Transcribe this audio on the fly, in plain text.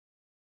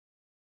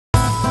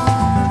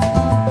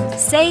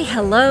Say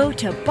hello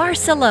to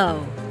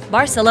Barceló.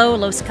 Barceló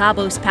Los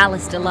Cabos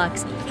Palace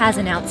Deluxe has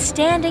an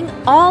outstanding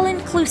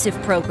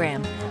all-inclusive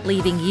program,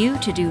 leaving you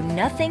to do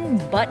nothing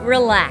but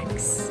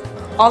relax.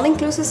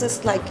 All-inclusive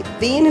is like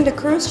being in the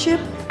cruise ship.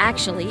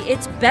 Actually,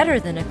 it's better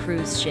than a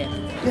cruise ship.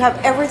 You have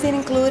everything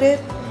included,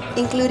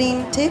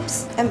 including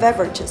tips and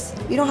beverages.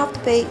 You don't have to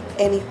pay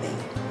anything.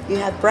 You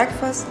have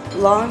breakfast,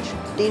 lunch,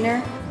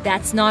 dinner.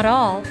 That's not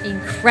all.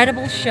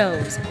 Incredible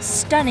shows,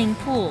 stunning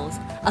pools,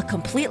 a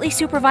completely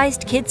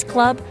supervised kids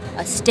club,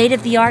 a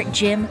state-of-the-art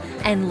gym,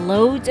 and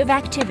loads of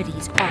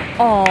activities are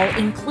all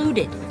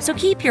included. So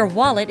keep your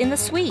wallet in the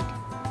suite.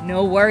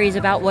 No worries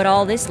about what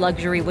all this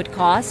luxury would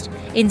cost.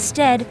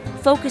 Instead,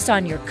 focus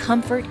on your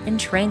comfort and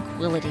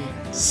tranquility.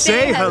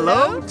 Say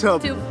hello to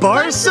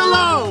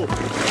Barceló!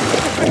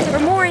 For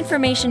more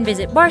information,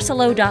 visit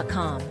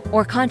barceló.com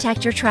or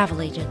contact your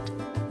travel agent.